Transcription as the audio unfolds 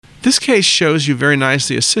This case shows you very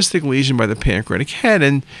nicely a cystic lesion by the pancreatic head.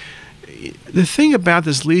 And the thing about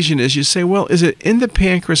this lesion is you say, well, is it in the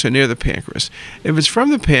pancreas or near the pancreas? If it's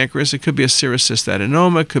from the pancreas, it could be a serous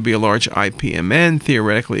cystadenoma, it could be a large IPMN,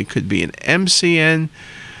 theoretically it could be an MCN,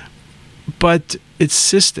 but it's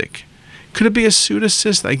cystic. Could it be a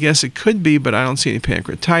pseudocyst? I guess it could be, but I don't see any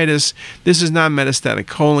pancreatitis. This is not metastatic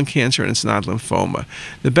colon cancer, and it's not lymphoma.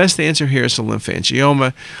 The best answer here is a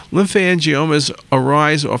lymphangioma. Lymphangiomas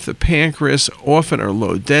arise off the pancreas, often are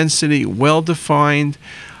low density, well-defined,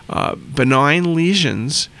 benign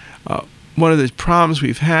lesions. One of the problems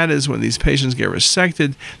we've had is when these patients get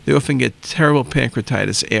resected, they often get terrible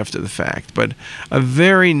pancreatitis after the fact. But a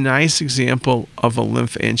very nice example of a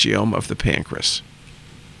lymphangioma of the pancreas.